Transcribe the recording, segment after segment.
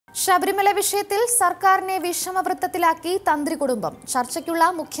ശബരിമല വിഷയത്തിൽ സർക്കാരിനെ വിഷമവൃത്തത്തിലാക്കി തന്ത്രി കുടുംബം. ചർച്ചയ്ക്കുള്ള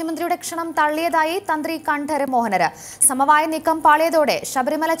മുഖ്യമന്ത്രിയുടെ ക്ഷണം തള്ളിയതായി തന്ത്രി കണ്ഠര മോഹനര്. സമവായ നീക്കം പാളിയതോടെ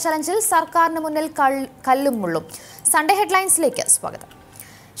ശബരിമല ചലഞ്ചിൽ സർക്കാരിന് മുന്നിൽ കല്ലും മുള്ളും. സൺഡേ ഹെഡ്ലൈൻസിലേക്ക് സ്വാഗതം.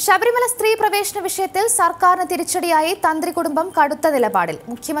 ശബരിമല സ്ത്രീ പ്രവേശന വിഷയത്തിൽ സർക്കാരിന് തിരിച്ചടിയായി തന്ത്രി കുടുംബം കടുത്ത നിലപാടിൽ.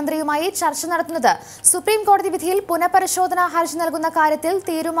 മുഖ്യമന്ത്രിയുമായി ചർച്ച നടത്തുന്നത് സുപ്രീം കോടതി വിധിയിൽ പുനഃപരിശോധനാ ഹർജി നൽകുന്ന കാര്യത്തിൽ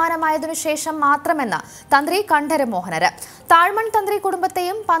തീരുമാനമായതിനു ശേഷം മാത്രമെന്ന് തന്ത്രി കണ്ഠര മോഹനര്. താഴ്മൺ തന്ത്രി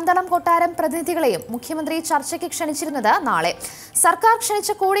കുടുംബത്തെയും പന്തളം കൊട്ടാരം പ്രതിനിധികളെയും മുഖ്യമന്ത്രി ചർച്ചയ്ക്ക് ക്ഷണിച്ചിരുന്നത് നാളെ. സർക്കാർ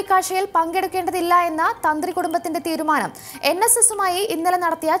ക്ഷണിച്ച കൂടിക്കാഴ്ചയിൽ പങ്കെടുക്കേണ്ടതില്ല എന്ന തന്ത്രി കുടുംബത്തിന്റെ തീരുമാനം എൻ.എസുമായി ഇന്നലെ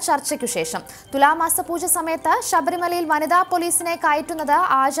നടത്തിയ ചർച്ചയ്ക്കു ശേഷം. തുലാമാസ പൂജ സമയത്ത് ശബരിമലയിൽ വനിതാ പോലീസിനെ കയറ്റുന്നത്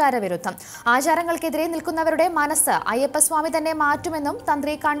ആചാരവിരുദ്ധം. ആചാരങ്ങൾക്കെതിരെ നിൽക്കുന്നവരുടെ മനസ്സ് അയ്യപ്പസ്വാമി തന്നെ മാറ്റുമെന്നും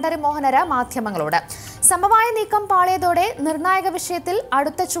തന്ത്രി കണ്ഠര മോഹനര് മാധ്യമങ്ങളോട്. സമവായ നീക്കം പാളിയതോടെ നിർണായക വിഷയത്തിൽ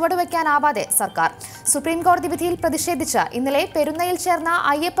അടുത്ത ചുവടുവെക്കാനാവാതെ സർക്കാർ. സുപ്രീം കോടതി വിധിയിൽ പ്രതിഷേധിച്ച് ഇന്നലെ പെരുന്നയിൽ ചേർന്ന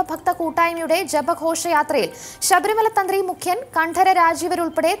അയ്യപ്പ ഭക്ത കൂട്ടായ്മയുടെ ജപഘോഷയാത്രയിൽ ശബരിമല തന്ത്രി മുഖ്യൻ കണ്ഠര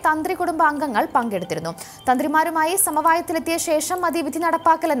രാജീവരുൾപ്പെടെ തന്ത്രി കുടുംബ അംഗങ്ങൾ പങ്കെടുത്തിരുന്നു. തന്ത്രിമാരുമായി സമവായത്തിലെത്തിയ ശേഷം മതി വിധി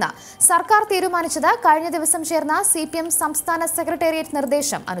നടപ്പാക്കലെന്ന് സർക്കാർ തീരുമാനിച്ചത് കഴിഞ്ഞ ദിവസം ചേർന്ന CPM സംസ്ഥാന സെക്രട്ടേറിയറ്റ് നിർദ്ദേശം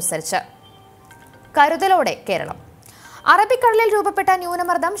അനുസരിച്ച്. കരുതലോടെ കേരളം. അറബിക്കടലിൽ രൂപപ്പെട്ട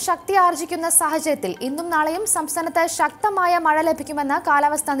ന്യൂനമർദ്ദം ശക്തി ആർജിക്കുന്ന സാഹചര്യത്തിൽ ഇന്നും നാളെയും സംസ്ഥാനത്ത് ശക്തമായ മഴ ലഭിക്കുമെന്ന്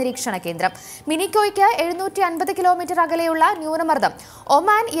കാലാവസ്ഥാ നിരീക്ഷണ കേന്ദ്രം. മിനിക്കോയ്ക്ക് 750 കിലോമീറ്റർ അകലെയുള്ള ന്യൂനമർദ്ദം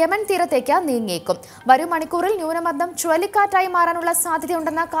ഒമാൻ യമൻ തീരത്തേക്ക് നീങ്ങിയേക്കും. വരും മണിക്കൂറിൽ ന്യൂനമർദ്ദം ചുഴലിക്കാറ്റായി മാറാനുള്ള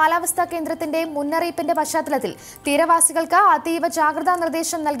സാധ്യതയുണ്ടെന്ന കാലാവസ്ഥാ കേന്ദ്രത്തിന്റെ മുന്നറിയിപ്പിന്റെ പശ്ചാത്തലത്തിൽ തീരവാസികൾക്ക് അതീവ ജാഗ്രതാ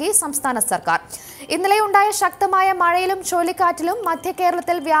നിർദ്ദേശം നൽകി സംസ്ഥാന സർക്കാർ. ഇന്നലെയുണ്ടായ ശക്തമായ മഴയിലും ചുഴലിക്കാറ്റിലും മധ്യ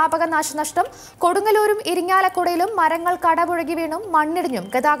കേരളത്തിൽ വ്യാപക നാശനഷ്ടം. കൊടുങ്ങല്ലൂരും ഇരിങ്ങാലക്കുടയിലും മരങ്ങൾ കടപുഴകി വീണും മണ്ണിടിഞ്ഞും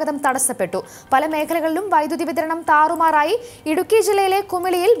ഗതാഗതം തടസ്സപ്പെട്ടു. പല മേഖലകളിലും വൈദ്യുതി വിതരണം താറുമാറായി. ഇടുക്കി ജില്ലയിലെ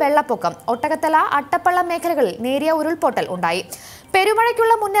കുമിളിയിൽ വെള്ളപ്പൊക്കം. ഒട്ടകത്തല അട്ടപ്പള്ളം മേഖലകളിൽ നേരിയ ഉരുൾപൊട്ടൽ ഉണ്ടായി.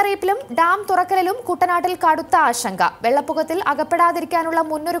 പെരുമഴയ്ക്കുള്ള മുന്നറിയിപ്പിലും ഡാം തുറക്കലിലും കുട്ടനാട്ടിൽ കടുത്ത ആശങ്ക. വെള്ളപ്പൊക്കത്തിൽ അകപ്പെടാതിരിക്കാനുള്ള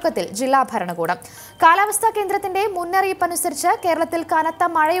മുന്നൊരുക്കത്തിൽ ജില്ലാ ഭരണകൂടം. കാലാവസ്ഥാ കേന്ദ്രത്തിന്റെ മുന്നറിയിപ്പനുസരിച്ച് കേരളത്തിൽ കനത്ത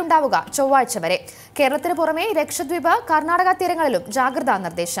മഴയുണ്ടാവുക ചൊവ്വാഴ്ച വരെ. കേരളത്തിന് പുറമെ ലക്ഷദ്വീപ് കർണാടക തീരങ്ങളിലും ജാഗ്രതാ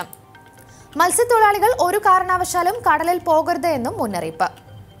നിർദ്ദേശം. മത്സ്യത്തൊഴിലാളികൾ ഒരു കാരണവശാലും കടലിൽ പോകരുത് എന്നും മുന്നറിയിപ്പ്.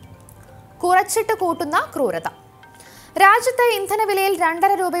 കുറച്ചിട്ട് കൂട്ടുന്ന ക്രൂരത. രാജ്യത്ത് ഇന്ധനവിലയിൽ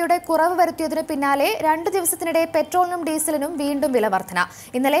 2.5 രൂപയുടെ കുറവ് വരുത്തിയതിനു പിന്നാലെ 2 ദിവസത്തിനിടെ പെട്രോളിനും ഡീസലിനും വീണ്ടും വില വർധന.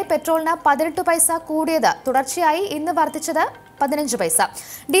 ഇന്നലെ പെട്രോളിന് 18 പൈസ കൂടിയത് തുടർച്ചയായി ഇന്ന് വർദ്ധിച്ചത് 15 പൈസ.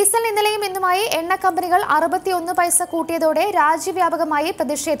 ഡീസലിന് ഇന്നലെയും ഇന്നുമായി എണ്ണ കമ്പനികൾ 61 പൈസ കൂട്ടിയതോടെ രാജ്യവ്യാപകമായി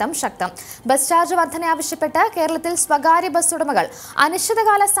പ്രതിഷേധം ശക്തം. ബസ് ചാർജ് വർധന ആവശ്യപ്പെട്ട് കേരളത്തിൽ സ്വകാര്യ ബസ് ഉടമകൾ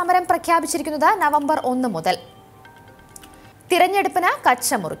അനിശ്ചിതകാല സമരം പ്രഖ്യാപിച്ചിരിക്കുന്നത് നവംബർ 1 മുതൽ. തിരഞ്ഞെടുപ്പിന്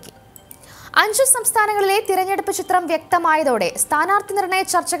കച്ചമുറുക്കി. 5 സംസ്ഥാനങ്ങളിലെ തിരഞ്ഞെടുപ്പ് ചിത്രം വ്യക്തമായതോടെ സ്ഥാനാർത്ഥി നിർണയ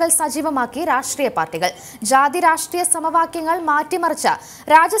ചർച്ചകൾ സജീവമാക്കി രാഷ്ട്രീയ പാർട്ടികൾ. ജാതി രാഷ്ട്രീയ സമവാക്യങ്ങൾ മാറ്റിമറിച്ച്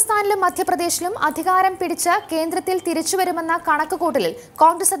രാജസ്ഥാനിലും മധ്യപ്രദേശിലും അധികാരം പിടിച്ച് കേന്ദ്രത്തിൽ തിരിച്ചുവരുമെന്ന കണക്കുകൂട്ടലിൽ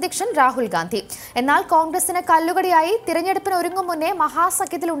കോൺഗ്രസ് അധ്യക്ഷൻ രാഹുൽ ഗാന്ധി. എന്നാൽ കോൺഗ്രസിന് കല്ലുകടിയായി തിരഞ്ഞെടുപ്പിന് ഒരുങ്ങും മുന്നേ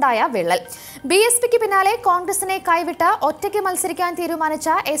മഹാസഖ്യത്തിലുണ്ടായ വിള്ളൽ. BSPക്ക് പിന്നാലെ കോൺഗ്രസിനെ കൈവിട്ട് ഒറ്റയ്ക്ക് മത്സരിക്കാൻ തീരുമാനിച്ച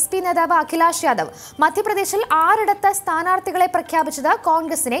SP നേതാവ് അഖിലേഷ് യാദവ് മധ്യപ്രദേശിൽ 6 സ്ഥാനാർത്ഥികളെ പ്രഖ്യാപിച്ചത്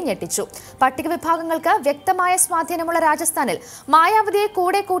കോൺഗ്രസിനെ ഞെട്ടിച്ചു. പട്ടിക വിഭാഗങ്ങൾക്ക് വ്യക്തമായ സ്വാധീനമുള്ള രാജസ്ഥാനിൽ മായാവതിയെ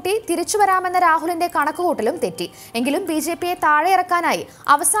കൂടെ കൂട്ടി തിരിച്ചുവരാമെന്ന രാഹുലിന്റെ കണക്കുകൂട്ടലും തെറ്റി. എങ്കിലും BJPയെ താഴെയിറക്കാനായി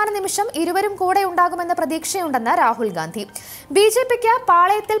അവസാന നിമിഷം ഇരുവരും കൂടെ ഉണ്ടാകുമെന്ന പ്രതീക്ഷയുണ്ടെന്ന് രാഹുൽ ഗാന്ധി. BJPക്ക്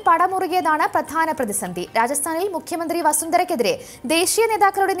പാളയത്തിൽ പടമുറുകിയതാണ് പ്രധാന പ്രതിസന്ധി. രാജസ്ഥാനിൽ മുഖ്യമന്ത്രി വസുന്ധരയ്ക്കെതിരെ ദേശീയ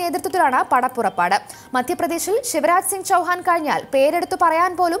നേതാക്കളുടെ നേതൃത്വത്തിലാണ് പടപ്പുറപ്പാട്. മധ്യപ്രദേശിൽ ശിവരാജ് സിംഗ് ചൗഹാൻ കഴിഞ്ഞാൽ പേരെടുത്തു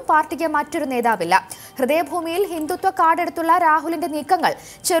പറയാൻ പോലും പാർട്ടിക്ക് മറ്റൊരു നേതാവില്ല. ഹൃദയഭൂമിയിൽ ഹിന്ദുത്വ കാർഡെടുത്തുള്ള രാഹുലിന്റെ നീക്കങ്ങൾ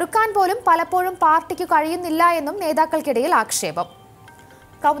ചെറുക്കാൻ പോലും പലപ്പോഴും പാർട്ടിക്ക് കഴിയുന്നില്ല എന്നും നേതാക്കൾക്കിടയിൽ ആക്ഷേപം.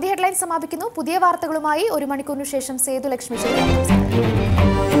 കൗമുദി ഹെഡ്ലൈൻ സമാപിക്കുന്നു. പുതിയ വാർത്തകളുമായി 1 മണിക്കൂറിനു ശേഷം സേതു ലക്ഷ്മി.